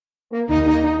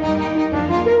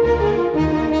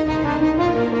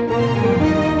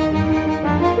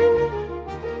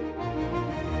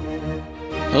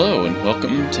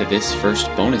Welcome to this first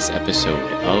bonus episode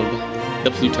of the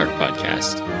Plutarch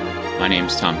Podcast. My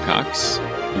name's Tom Cox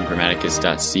from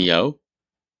Grammaticus.co,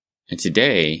 and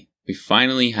today we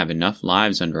finally have enough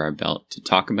lives under our belt to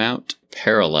talk about the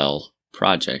parallel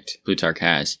project Plutarch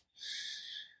has.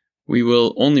 We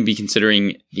will only be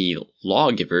considering the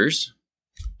Lawgivers,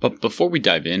 but before we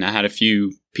dive in, I had a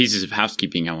few pieces of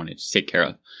housekeeping I wanted to take care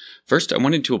of. First, I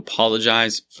wanted to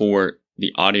apologize for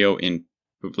the audio in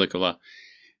Publicola.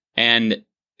 And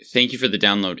thank you for the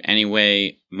download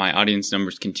anyway. My audience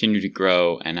numbers continue to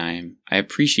grow, and I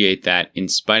appreciate that in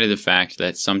spite of the fact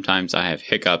that sometimes I have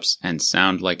hiccups and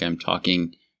sound like I'm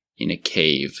talking in a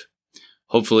cave.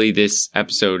 Hopefully this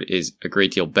episode is a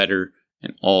great deal better,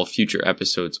 and all future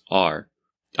episodes are.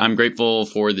 I'm grateful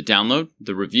for the download,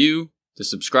 the review, the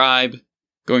subscribe.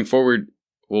 Going forward,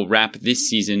 we'll wrap this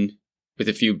season with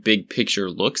a few big picture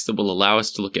looks that will allow us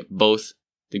to look at both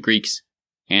the Greeks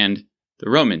and the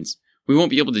Romans. We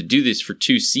won't be able to do this for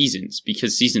 2 seasons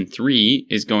because season 3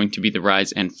 is going to be the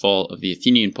rise and fall of the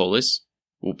Athenian polis.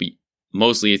 Will be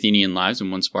mostly Athenian lives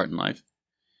and 1 Spartan life.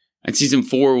 And season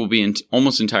 4 will be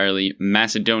almost entirely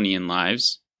Macedonian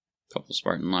lives, a couple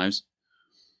Spartan lives,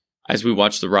 as we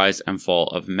watch the rise and fall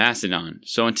of Macedon.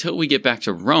 So until we get back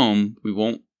to Rome, we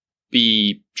won't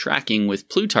be tracking with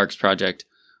Plutarch's project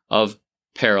of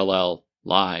parallel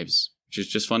lives, which is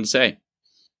just fun to say.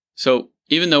 So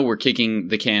even though we're kicking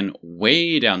the can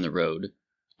way down the road,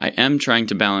 I am trying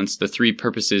to balance the 3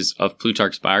 purposes of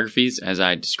Plutarch's biographies as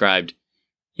I described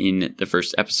in the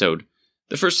first episode.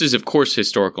 The first is, of course,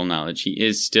 historical knowledge. He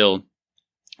is still,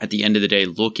 at the end of the day,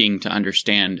 looking to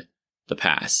understand the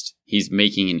past. He's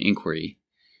making an inquiry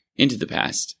into the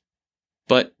past.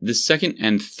 But the second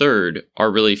and third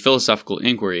are really philosophical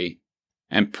inquiry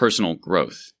and personal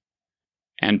growth.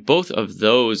 And both of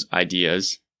those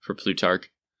ideas for Plutarch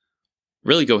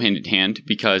really go hand in hand,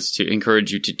 because to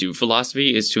encourage you to do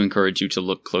philosophy is to encourage you to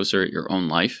look closer at your own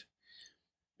life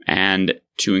and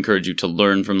to encourage you to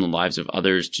learn from the lives of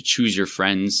others, to choose your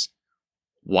friends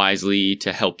wisely,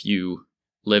 to help you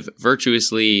live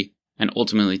virtuously, and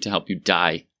ultimately to help you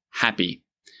die happy.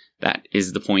 That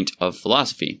is the point of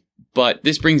philosophy. But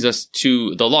this brings us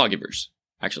to the Lawgivers,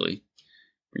 actually.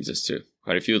 Brings us to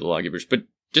quite a few of the Lawgivers. But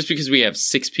just because we have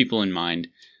 6 people in mind,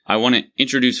 I want to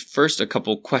introduce first a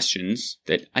couple questions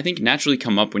that I think naturally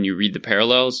come up when you read the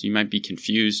parallels. You might be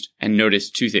confused and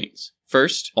notice 2 things.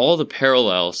 First, all the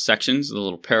parallel sections, the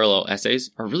little parallel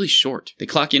essays, are really short. They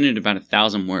clock in at about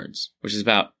 1,000 words, which is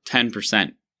about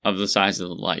 10% of the size of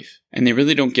the life. And they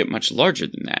really don't get much larger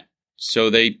than that. So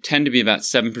they tend to be about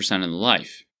 7% of the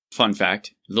life. Fun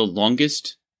fact, the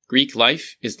longest Greek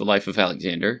life is the life of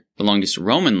Alexander. The longest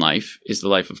Roman life is the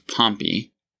life of Pompey.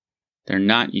 They're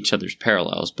not each other's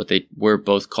parallels, but they were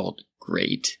both called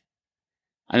great.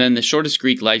 And then the shortest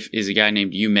Greek life is a guy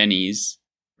named Eumenes.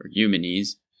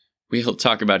 We'll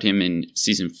talk about him in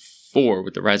season 4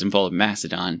 with the rise and fall of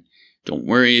Macedon. Don't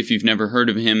worry if you've never heard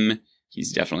of him.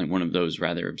 He's definitely one of those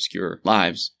rather obscure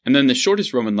lives. And then the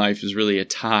shortest Roman life is really a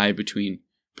tie between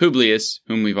Publius,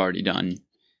 whom we've already done,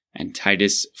 and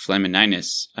Titus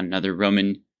Flamininus, another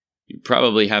Roman you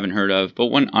probably haven't heard of, but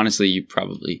one honestly you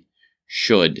probably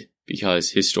should,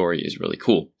 because his story is really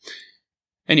cool.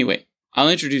 Anyway, I'll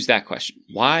introduce that question.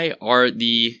 Why are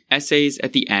the essays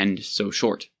at the end so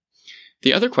short?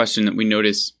 The other question that we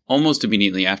notice almost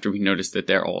immediately after we notice that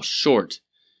they're all short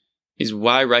is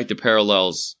why write the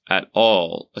parallels at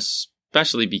all,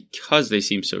 especially because they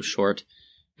seem so short.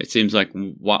 It seems like,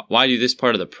 why do this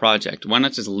part of the project? Why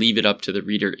not just leave it up to the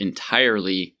reader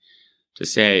entirely to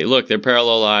say, look, they're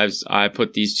parallel lives, I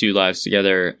put these 2 lives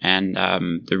together, and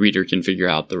the reader can figure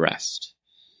out the rest.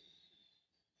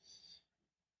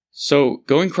 So,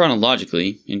 going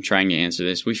chronologically in trying to answer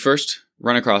this, we first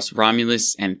run across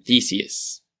Romulus and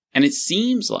Theseus. And it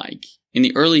seems like, in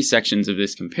the early sections of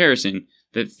this comparison,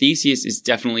 that Theseus is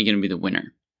definitely going to be the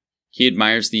winner. He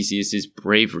admires Theseus's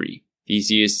bravery.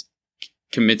 Theseus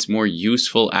commits more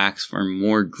useful acts for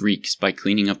more Greeks by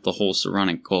cleaning up the whole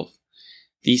Saronic Gulf.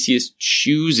 Theseus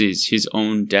chooses his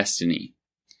own destiny.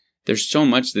 There's so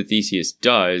much that Theseus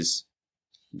does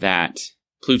that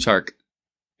Plutarch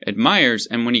admires,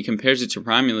 and when he compares it to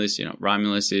Romulus,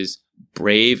 Romulus is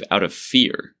brave out of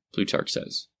fear, Plutarch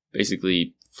says.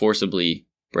 Basically, forcibly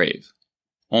brave.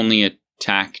 Only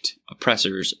attacked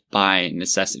oppressors by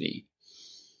necessity.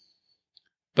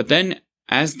 But then,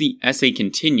 as the essay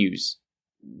continues,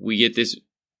 we get this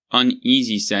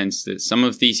uneasy sense that some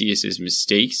of Theseus's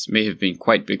mistakes may have been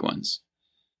quite big ones,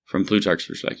 from Plutarch's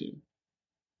perspective.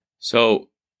 So,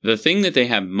 the thing that they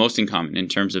have most in common in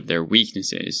terms of their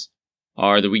weaknesses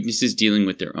are the weaknesses dealing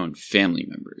with their own family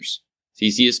members.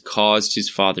 Theseus caused his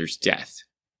father's death.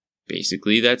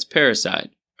 Basically, that's parricide,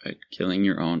 right? Killing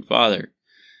your own father.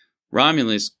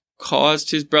 Romulus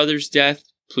caused his brother's death.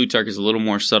 Plutarch is a little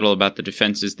more subtle about the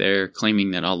defenses there,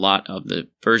 claiming that a lot of the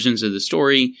versions of the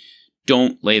story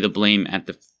don't lay the blame at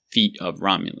the feet of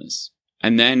Romulus.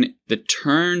 And then the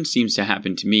turn seems to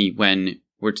happen to me when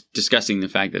we're discussing the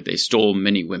fact that they stole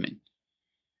many women.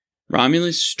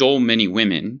 Romulus stole many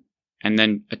women and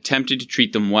then attempted to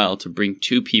treat them well to bring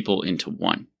two people into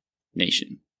one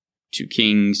nation. Two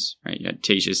kings, right? You had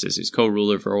Tatius as his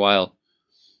co-ruler for a while.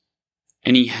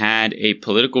 And he had a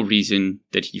political reason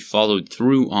that he followed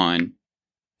through on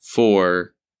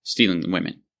for stealing the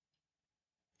women.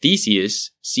 Theseus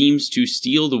seems to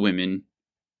steal the women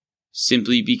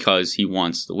simply because he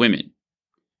wants the women.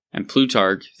 And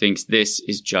Plutarch thinks this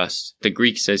is just, the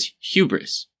Greek says,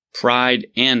 hubris, pride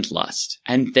and lust.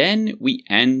 And then we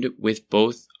end with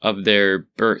both of their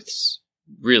births,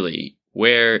 really,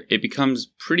 where it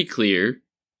becomes pretty clear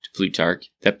to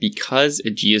Plutarch that because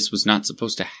Aegeus was not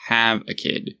supposed to have a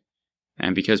kid,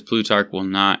 and because Plutarch will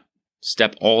not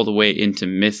step all the way into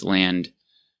mythland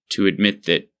to admit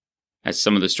that, as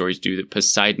some of the stories do, that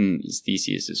Poseidon is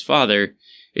Theseus' father,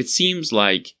 it seems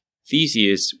like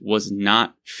Theseus was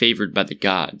not favored by the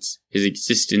gods. His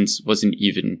existence wasn't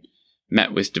even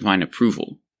met with divine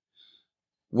approval.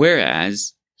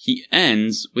 Whereas he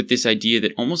ends with this idea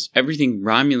that almost everything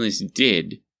Romulus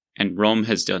did, and Rome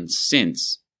has done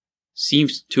since,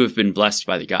 seems to have been blessed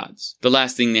by the gods. The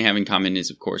last thing they have in common is,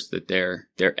 of course, that their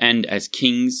end as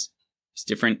kings is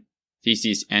different.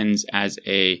 Theseus ends as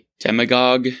a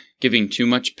demagogue, giving too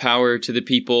much power to the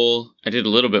people. I did a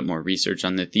little bit more research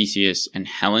on the Theseus and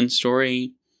Helen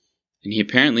story, and he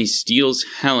apparently steals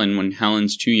Helen when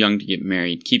Helen's too young to get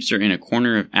married, keeps her in a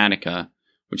corner of Attica,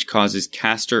 which causes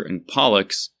Castor and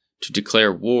Pollux to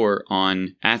declare war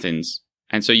on Athens.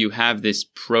 And so you have this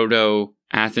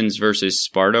proto-Athens versus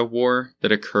Sparta war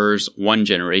that occurs one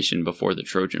generation before the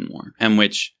Trojan War, and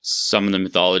which some of the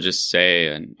mythologists say,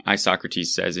 and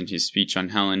Isocrates says in his speech on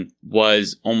Helen,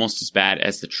 was almost as bad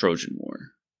as the Trojan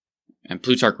War. And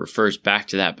Plutarch refers back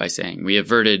to that by saying, we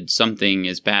averted something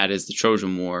as bad as the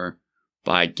Trojan War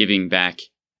by giving back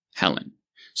Helen.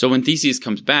 So when Theseus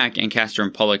comes back and Castor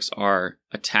and Pollux are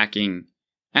attacking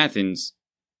Athens,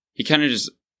 he kind of just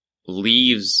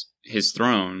leaves his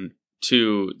throne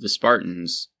to the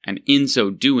Spartans, and in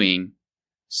so doing,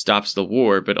 stops the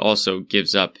war, but also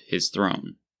gives up his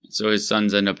throne. So his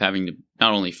sons end up having to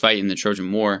not only fight in the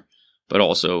Trojan War, but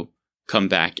also come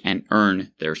back and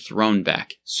earn their throne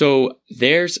back. So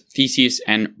there's Theseus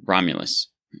and Romulus.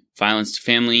 Violence to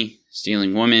family,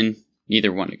 stealing women,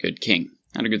 neither one a good king.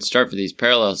 Not a good start for these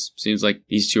parallels. Seems like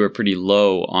these two are pretty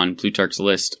low on Plutarch's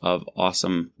list of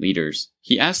awesome leaders.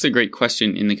 He asks a great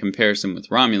question in the comparison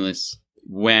with Romulus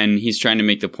when he's trying to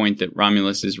make the point that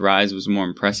Romulus's rise was more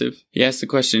impressive. He asks the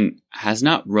question, has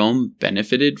not Rome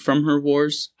benefited from her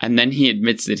wars? And then he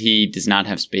admits that he does not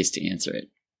have space to answer it.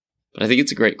 But I think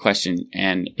it's a great question,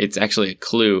 and it's actually a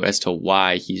clue as to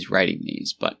why he's writing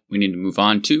these. But we need to move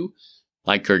on to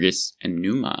Lycurgus and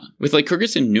Numa. With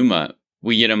Lycurgus and Numa,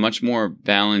 we get a much more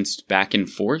balanced back and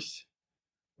forth,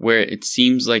 where it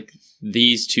seems like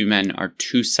these two men are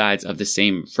two sides of the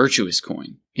same virtuous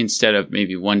coin, instead of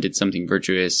maybe one did something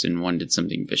virtuous and one did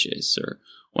something vicious, or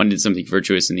one did something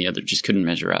virtuous and the other just couldn't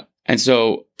measure up. And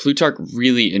so Plutarch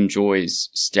really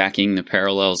enjoys stacking the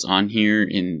parallels on here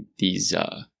in these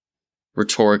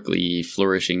rhetorically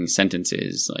flourishing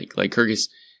sentences, like Lycurgus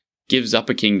gives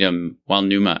up a kingdom while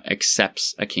Numa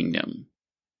accepts a kingdom.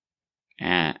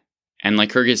 And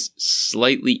Lycurgus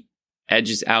slightly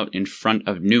edges out in front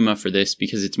of Numa for this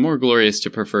because it's more glorious to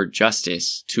prefer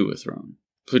justice to a throne.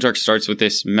 Plutarch starts with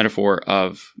this metaphor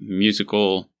of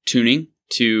musical tuning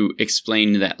to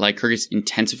explain that Lycurgus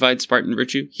intensified Spartan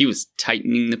virtue. He was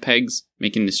tightening the pegs,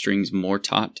 making the strings more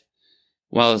taut,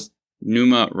 while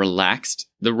Numa relaxed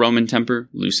the Roman temper,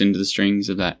 loosened the strings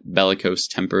of that bellicose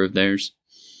temper of theirs.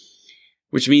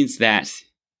 Which means that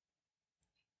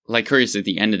Lycurgus, at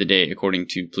the end of the day, according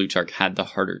to Plutarch, had the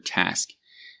harder task.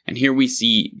 And here we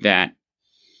see that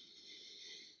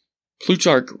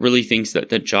Plutarch really thinks that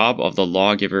the job of the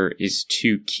lawgiver is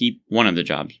to keep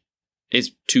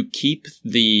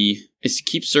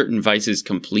certain vices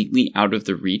completely out of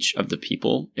the reach of the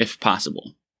people, if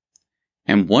possible.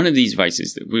 And one of these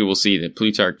vices that we will see that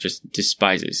Plutarch just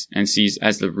despises and sees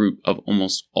as the root of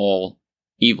almost all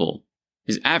evil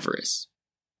is avarice,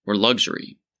 or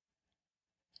luxury.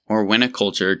 Or when a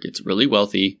culture gets really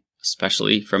wealthy,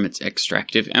 especially from its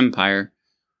extractive empire,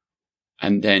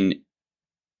 and then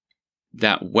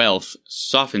that wealth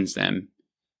softens them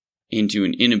into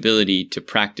an inability to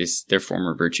practice their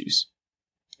former virtues.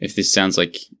 If this sounds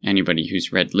like anybody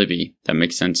who's read Livy, that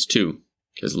makes sense too,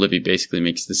 because Livy basically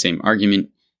makes the same argument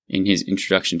in his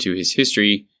introduction to his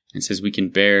history and says we can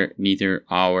bear neither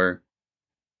our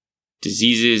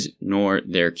diseases nor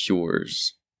their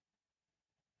cures.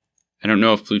 I don't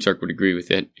know if Plutarch would agree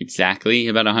with it exactly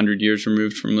about 100 years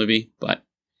removed from Livy, but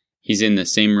he's in the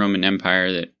same Roman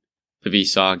Empire that Livy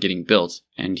saw getting built,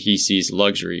 and he sees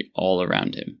luxury all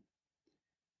around him.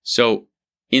 So,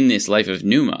 in this life of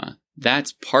Numa,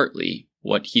 that's partly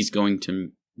what he's going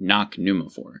to knock Numa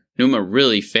for. Numa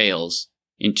really fails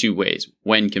in two ways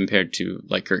when compared to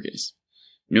Lycurgus.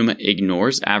 Numa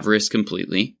ignores avarice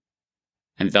completely,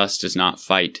 and thus does not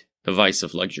fight the vice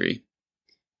of luxury.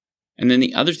 And then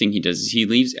the other thing he does is he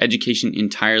leaves education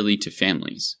entirely to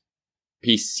families.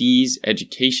 He sees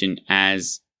education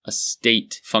as a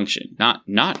state function,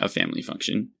 not a family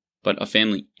function, but a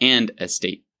family and a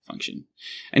state function.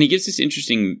 And he gives this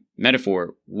interesting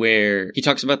metaphor where he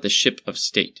talks about the ship of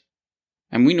state.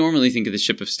 And we normally think of the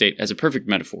ship of state as a perfect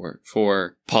metaphor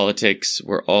for politics.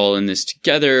 We're all in this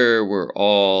together. We're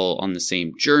all on the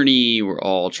same journey. We're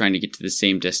all trying to get to the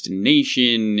same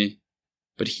destination.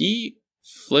 But he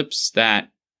flips that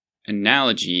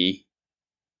analogy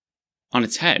on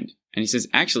its head. And he says,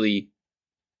 actually,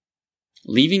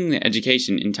 leaving the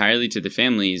education entirely to the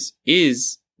families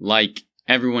is like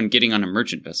everyone getting on a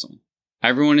merchant vessel.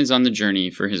 Everyone is on the journey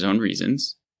for his own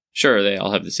reasons. Sure, they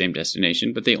all have the same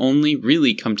destination, but they only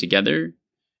really come together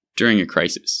during a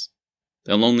crisis.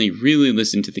 They'll only really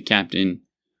listen to the captain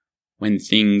when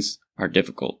things are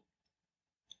difficult.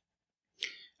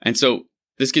 And so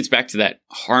this gets back to that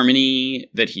harmony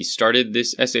that he started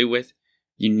this essay with.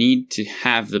 You need to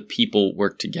have the people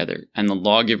work together. And the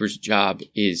lawgiver's job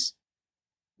is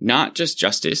not just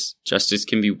justice. Justice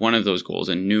can be one of those goals,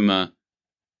 and Numa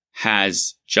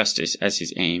has justice as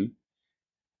his aim.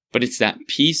 But it's that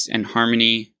peace and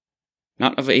harmony,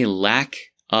 not of a lack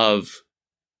of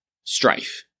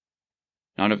strife,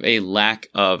 not of a lack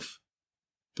of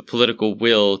the political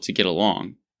will to get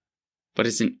along, but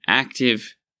it's an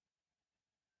active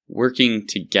working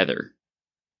together.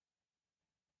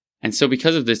 And so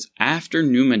because of this, after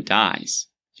Numa dies,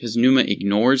 because Numa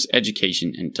ignores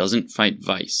education and doesn't fight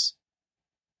vice,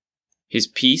 his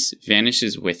peace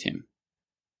vanishes with him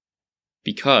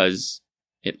because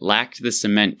it lacked the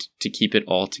cement to keep it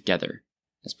all together,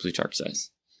 as Plutarch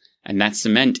says. And that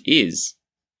cement is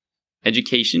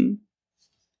education,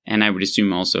 and I would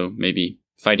assume also maybe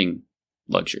fighting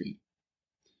luxury.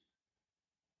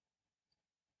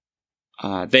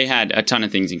 They had a ton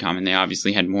of things in common. They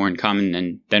obviously had more in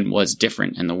common than was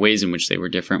different, and the ways in which they were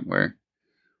different were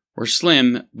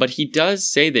slim. But he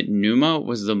does say that Numa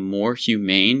was the more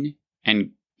humane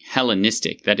and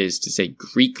Hellenistic, that is to say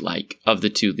Greek-like, of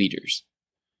the two leaders,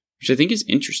 which I think is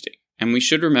interesting. And we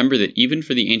should remember that even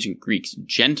for the ancient Greeks,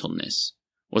 gentleness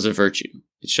was a virtue.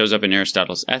 It shows up in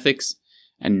Aristotle's Ethics,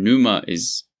 and Numa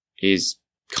is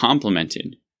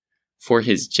complimented for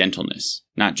his gentleness,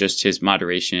 not just his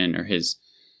moderation or his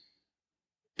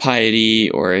piety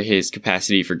or his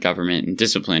capacity for government and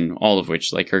discipline, all of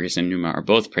which Lycurgus and Numa are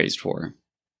both praised for.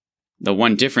 The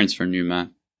one difference for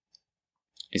Numa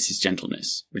is his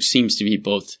gentleness, which seems to be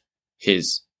both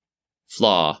his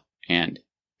flaw and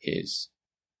his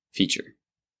feature.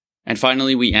 And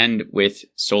finally, we end with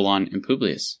Solon and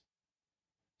Publius.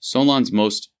 Solon's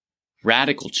most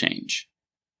radical change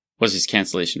was his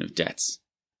cancellation of debts,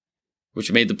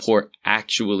 which made the poor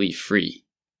actually free.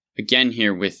 Again,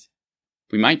 here we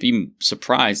might be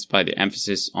surprised by the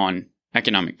emphasis on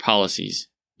economic policies.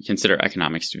 We consider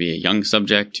economics to be a young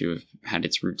subject, to have had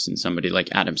its roots in somebody like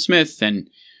Adam Smith, and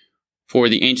for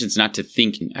the ancients not to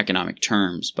think in economic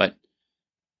terms. But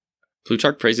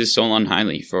Plutarch praises Solon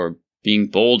highly for being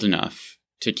bold enough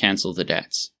to cancel the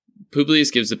debts.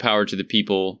 Publius gives the power to the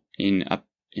people in a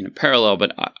parallel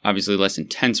but obviously less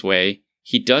intense way.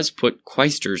 He does put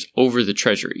quaestors over the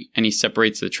treasury, and he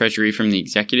separates the treasury from the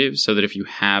executive so that if you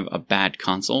have a bad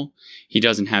consul, he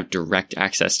doesn't have direct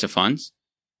access to funds.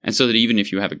 And so that even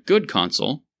if you have a good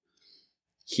consul,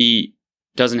 he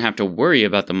doesn't have to worry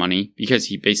about the money because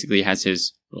he basically has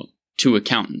his two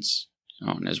accountants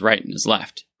on his right and his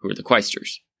left, who are the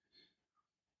quaestors.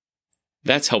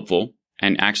 That's helpful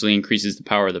and actually increases the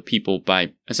power of the people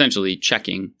by essentially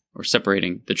checking or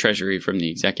separating the treasury from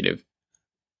the executive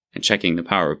and checking the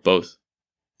power of both.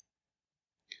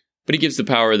 But he gives the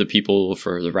power of the people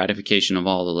for the ratification of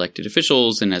all elected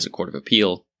officials and as a court of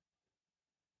appeal.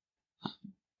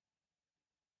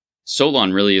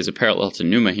 Solon really is a parallel to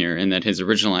Numa here in that his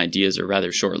original ideas are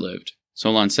rather short-lived.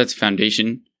 Solon sets a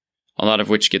foundation, a lot of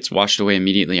which gets washed away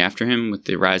immediately after him with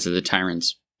the rise of the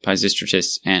tyrants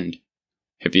Pisistratus and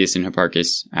Hippias and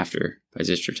Hipparchus after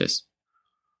Pisistratus.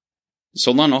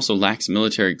 Solon also lacks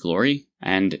military glory,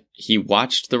 and he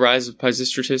watched the rise of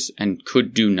Pisistratus and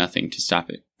could do nothing to stop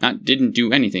it. Not didn't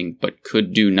do anything, but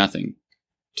could do nothing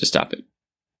to stop it,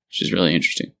 which is really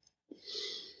interesting.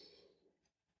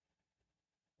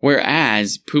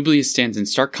 Whereas Publius stands in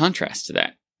stark contrast to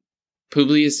that.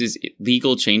 Publius's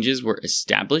legal changes were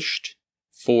established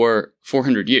for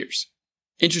 400 years.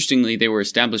 Interestingly, they were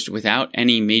established without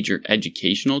any major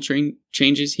educational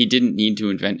changes. He didn't need to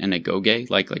invent an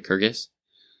agoge like Lycurgus.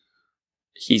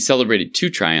 He celebrated 2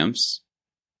 triumphs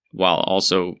while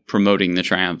also promoting the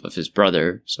triumph of his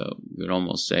brother, so you would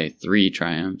almost say 3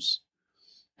 triumphs.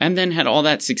 And then had all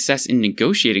that success in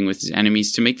negotiating with his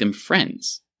enemies to make them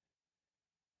friends.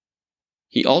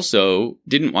 He also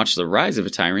didn't watch the rise of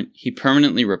a tyrant, he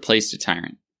permanently replaced a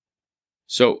tyrant.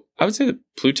 So I would say that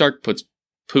Plutarch puts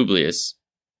Publius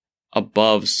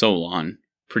above Solon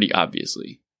pretty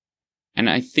obviously. And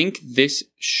I think this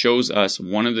shows us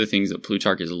one of the things that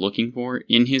Plutarch is looking for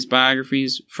in his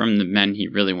biographies from the men he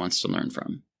really wants to learn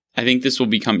from. I think this will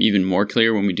become even more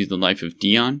clear when we do the life of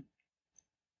Dion,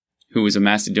 who was a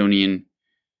Macedonian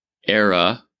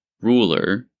era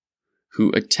ruler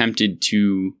who attempted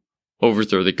to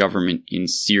overthrow the government in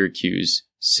Syracuse,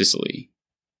 Sicily.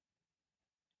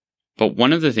 But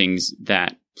one of the things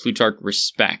that Plutarch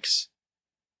respects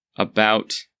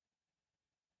about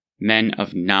men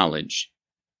of knowledge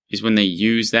is when they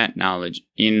use that knowledge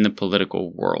in the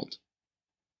political world.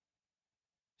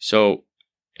 So,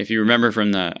 if you remember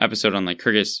from the episode on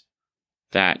Lycurgus,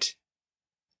 that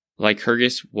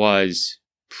Lycurgus was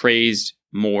praised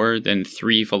more than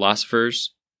 3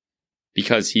 philosophers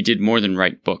because he did more than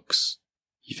write books.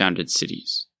 He founded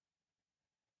cities.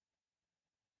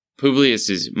 Publius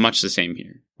is much the same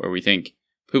here, where we think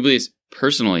Publius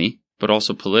personally, but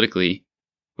also politically,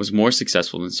 was more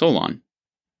successful than Solon.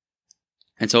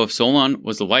 And so if Solon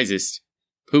was the wisest,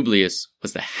 Publius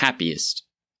was the happiest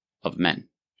of men.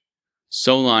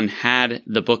 Solon had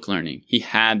the book learning. He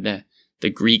had the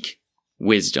Greek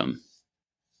wisdom.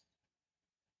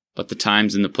 But the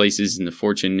times and the places and the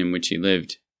fortune in which he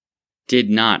lived did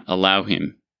not allow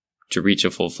him to reach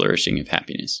a full flourishing of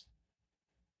happiness.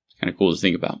 It's kind of cool to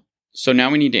think about. So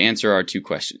now we need to answer our 2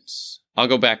 questions. I'll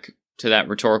go back to that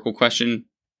rhetorical question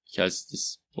because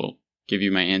this will give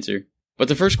you my answer. But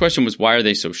the first question was, why are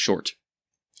they so short?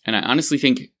 And I honestly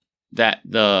think that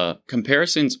the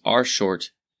comparisons are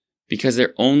short because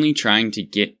they're only trying to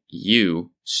get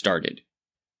you started.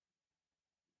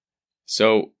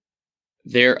 So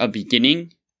they're a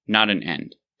beginning, not an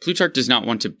end. Plutarch does not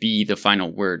want to be the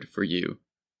final word for you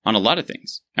on a lot of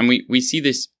things. And we see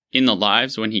this in the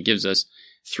lives when he gives us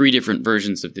 3 different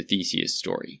versions of the Theseus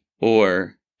story,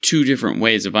 or 2 different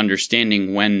ways of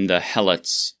understanding when the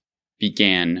Helots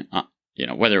began,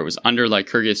 whether it was under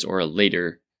Lycurgus or a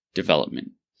later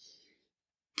development.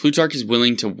 Plutarch is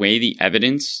willing to weigh the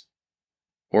evidence,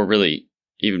 or really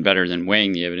even better than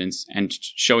weighing the evidence and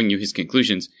showing you his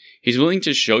conclusions, he's willing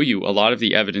to show you a lot of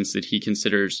the evidence that he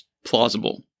considers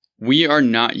plausible. We are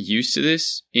not used to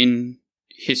this in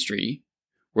history.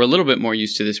 We're a little bit more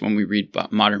used to this when we read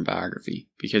modern biography,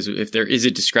 because if there is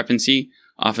a discrepancy,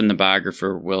 often the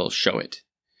biographer will show it.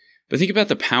 But think about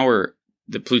the power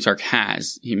that Plutarch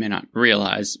has. He may not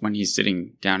realize when he's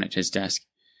sitting down at his desk.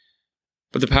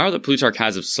 But the power that Plutarch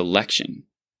has of selection,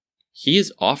 he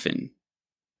is often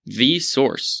the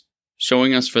source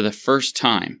showing us for the first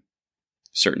time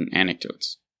certain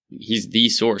anecdotes. He's the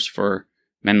source for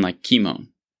men like Cimon.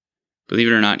 Believe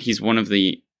it or not, he's one of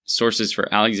the sources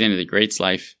for Alexander the Great's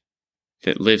life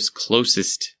that lives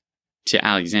closest to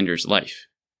Alexander's life.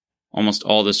 Almost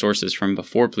all the sources from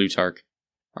before Plutarch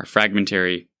are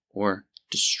fragmentary or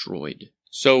destroyed.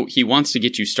 So he wants to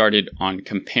get you started on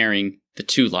comparing the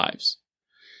 2 lives.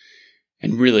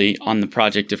 And really on the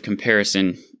project of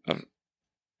comparison of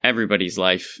everybody's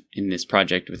life in this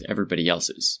project with everybody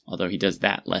else's, although he does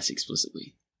that less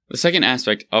explicitly. The second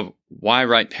aspect of why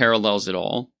write parallels at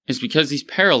all is because these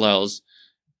parallels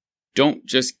don't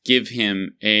just give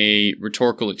him a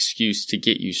rhetorical excuse to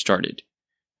get you started.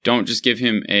 Don't just give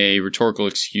him a rhetorical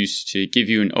excuse to give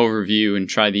you an overview and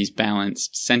try these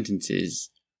balanced sentences,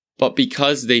 but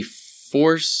because they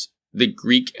force the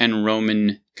Greek and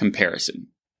Roman comparison.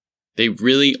 They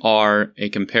really are a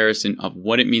comparison of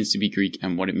what it means to be Greek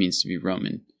and what it means to be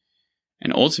Roman,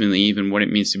 and ultimately even what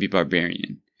it means to be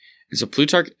barbarian. And so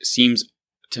Plutarch seems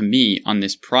to me on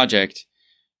this project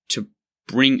to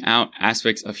bring out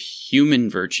aspects of human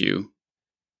virtue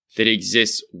that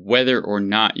exists whether or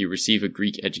not you receive a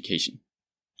Greek education.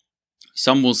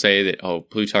 Some will say that,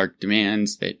 Plutarch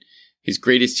demands that his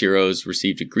greatest heroes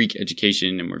received a Greek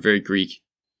education and were very Greek.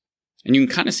 And you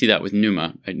can kind of see that with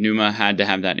Numa. Right? Numa had to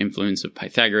have that influence of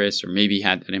Pythagoras, or maybe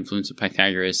had that influence of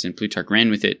Pythagoras, and Plutarch ran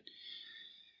with it.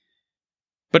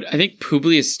 But I think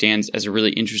Publius stands as a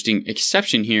really interesting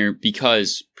exception here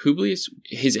because Publius,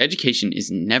 his education is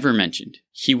never mentioned.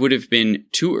 He would have been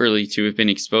too early to have been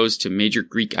exposed to major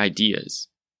Greek ideas.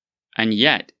 And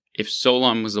yet, if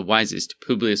Solon was the wisest,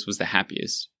 Publius was the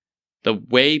happiest. The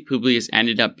way Publius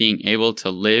ended up being able to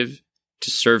live,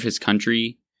 to serve his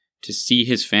country, to see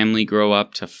his family grow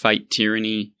up, to fight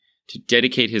tyranny, to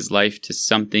dedicate his life to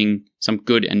some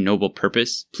good and noble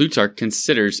purpose, Plutarch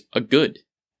considers a good.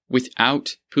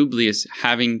 Without Publius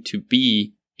having to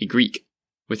be a Greek,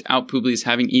 without Publius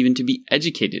having even to be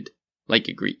educated like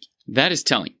a Greek. That is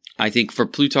telling. I think for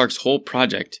Plutarch's whole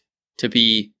project to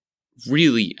be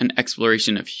really an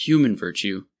exploration of human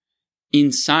virtue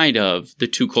inside of the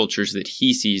two cultures that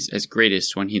he sees as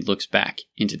greatest when he looks back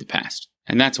into the past.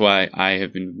 And that's why I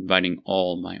have been inviting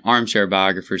all my armchair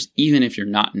biographers, even if you're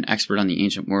not an expert on the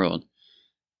ancient world,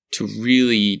 to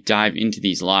really dive into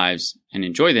these lives and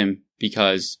enjoy them,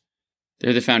 because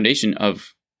they're the foundation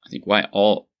of, I think, why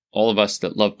all of us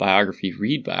that love biography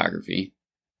read biography.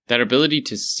 That ability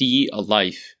to see a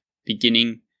life,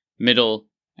 beginning, middle,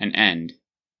 and end,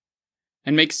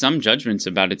 and make some judgments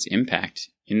about its impact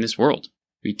in this world.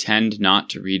 We tend not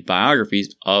to read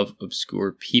biographies of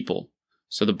obscure people.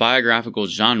 So the biographical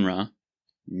genre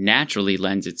naturally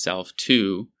lends itself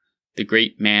to the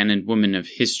great man and woman of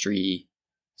history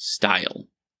style.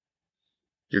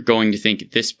 You're going to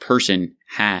think this person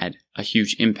had a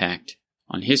huge impact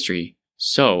on history,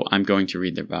 so I'm going to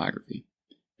read their biography.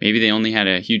 Maybe they only had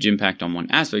a huge impact on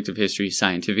one aspect of history,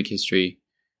 scientific history,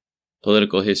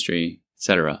 political history,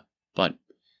 etc. But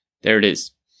there it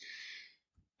is.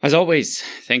 As always,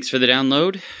 thanks for the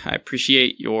download. I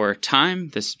appreciate your time,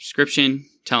 the subscription,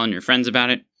 telling your friends about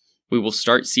it. We will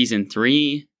start season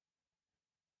 3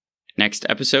 next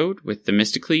episode with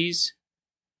Themistocles.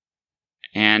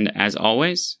 And as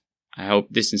always, I hope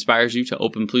this inspires you to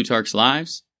open Plutarch's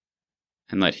lives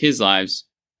and let his lives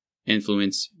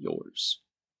influence yours.